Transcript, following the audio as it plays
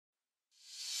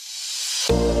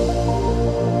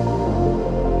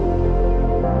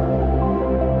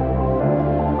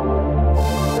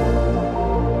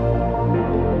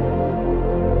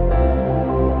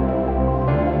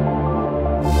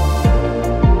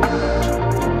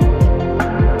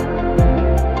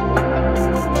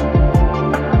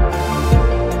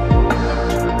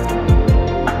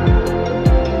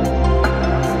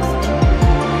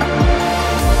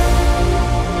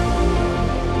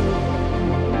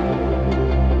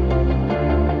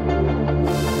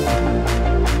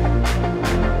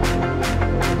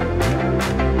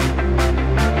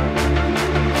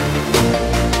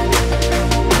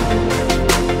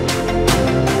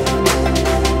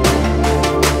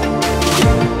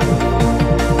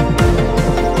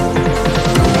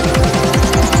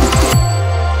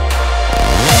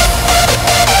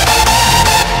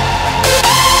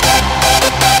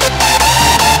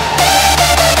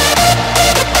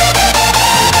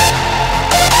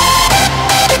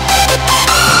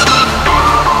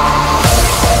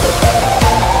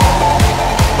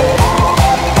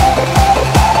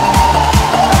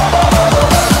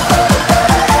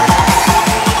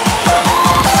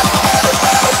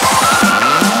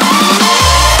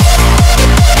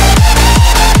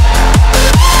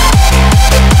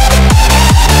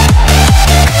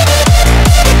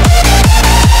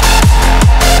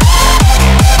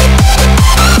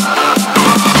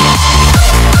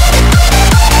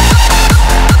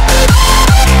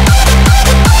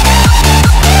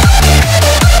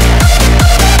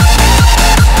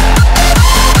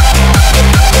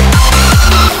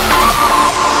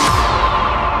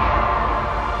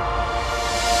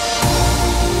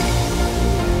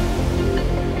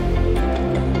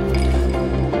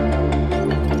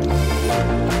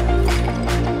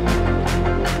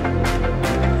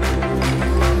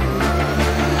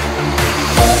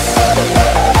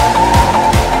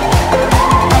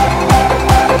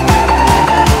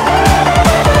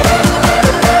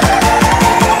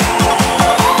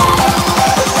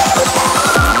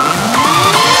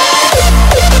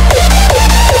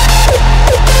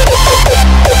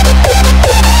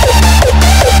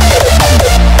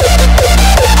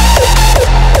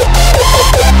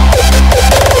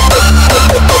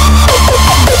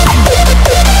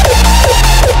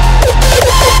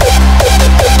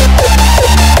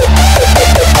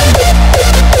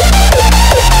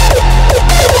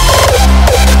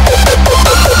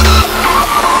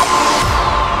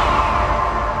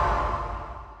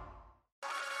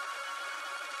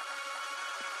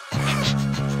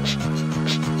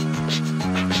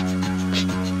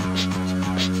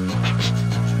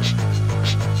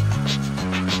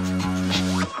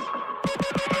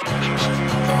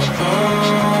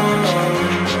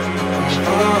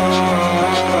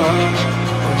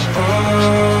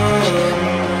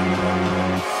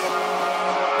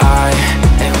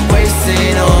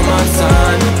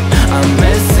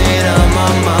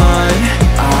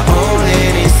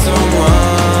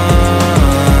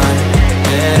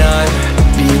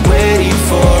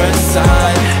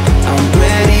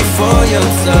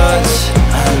your touch.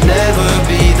 I'll never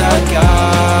be that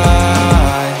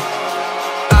guy.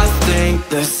 I think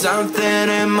there's something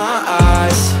in my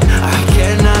eyes. I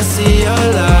cannot see your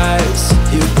lies.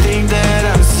 You think that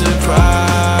I'm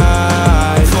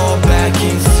surprised. Fall back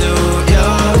into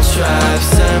your trap.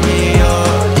 Send me your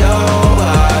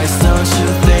eyes. Don't you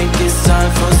think it's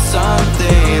time for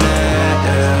something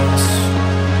else?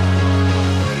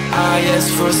 I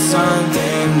asked for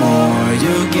something more.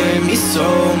 You gave me so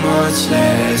much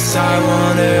less. I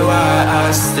wonder why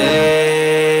I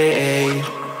stayed.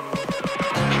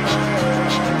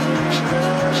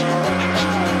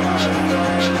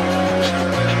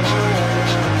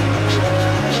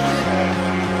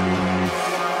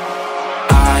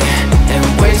 I am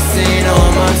wasting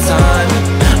all my time.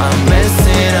 I'm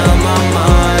messing up my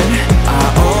mind. I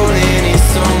only need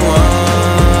someone,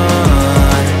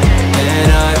 and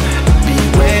I've been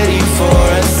waiting for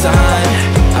a sign.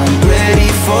 I'm ready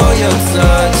for your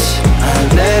touch. I'll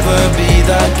never be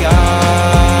that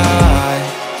guy.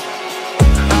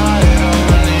 I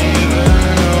don't even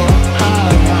know how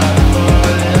I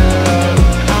fall in love.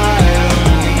 I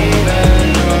don't even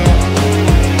know.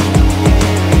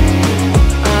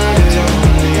 I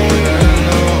don't even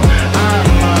know I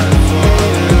might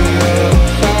fall in love.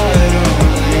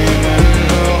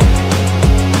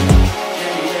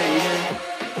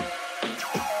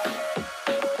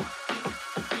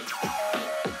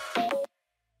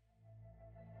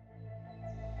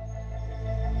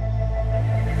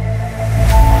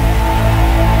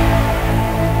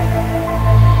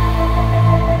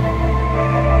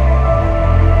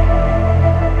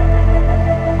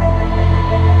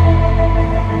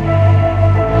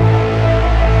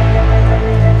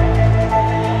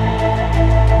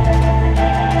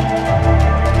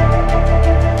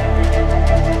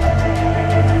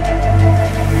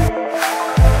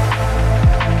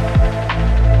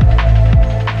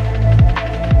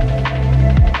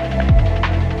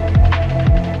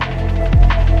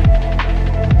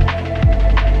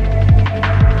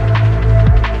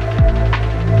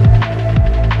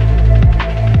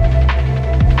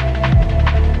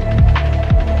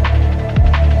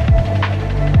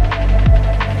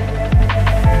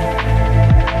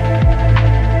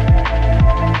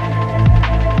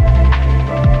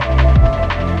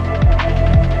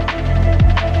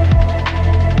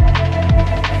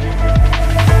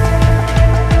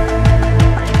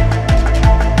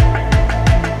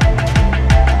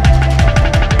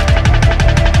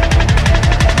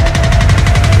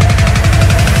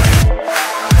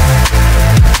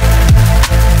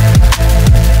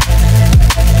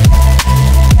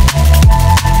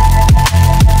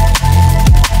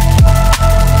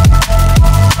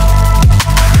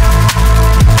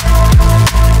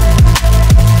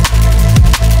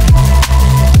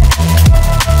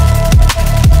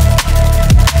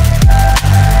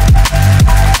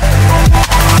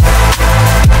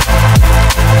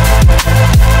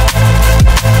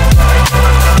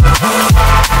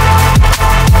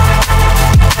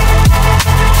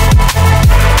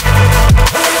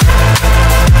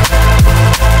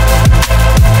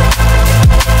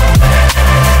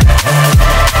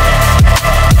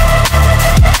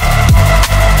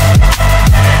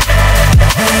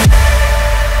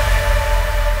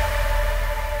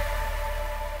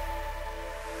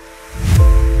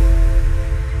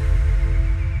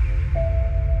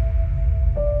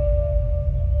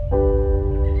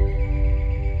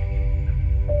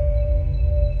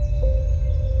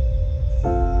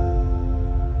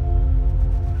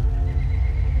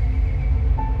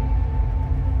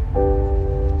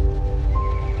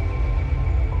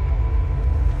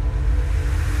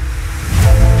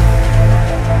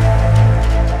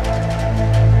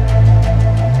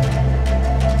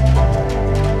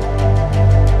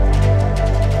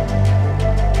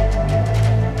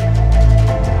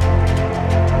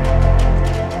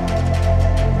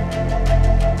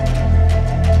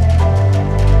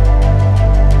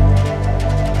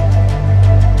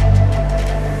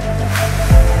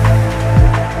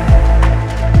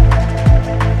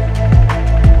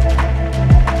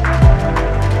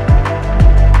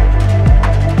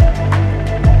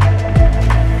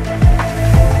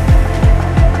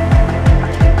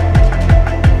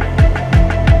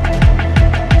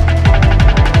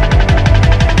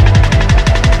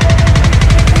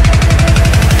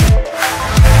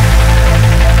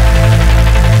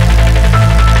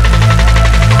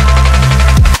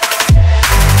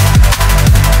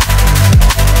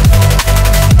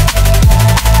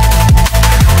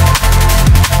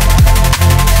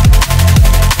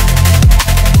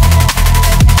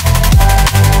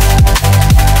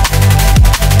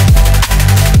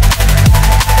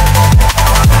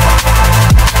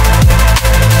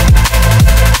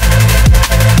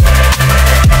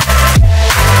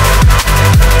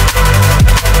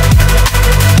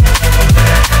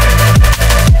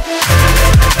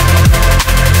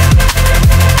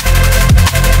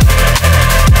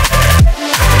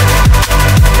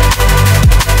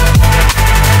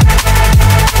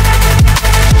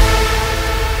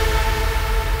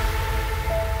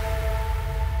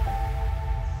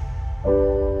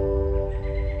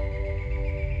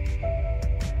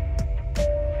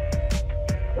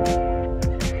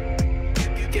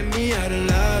 me how to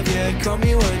love, yeah. Call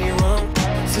me when you want.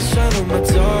 So shine on my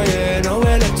door, yeah.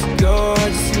 Nowhere let you go. I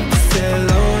just need to stay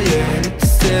alone, yeah. Need to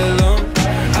stay alone.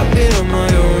 I've been on my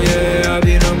own, yeah. I've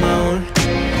been on my own.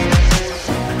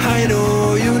 I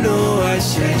know, you know, I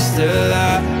changed a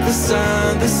lot.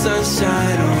 The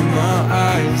sunshine on my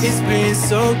eyes. It's been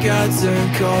so goddamn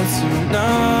cold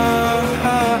tonight.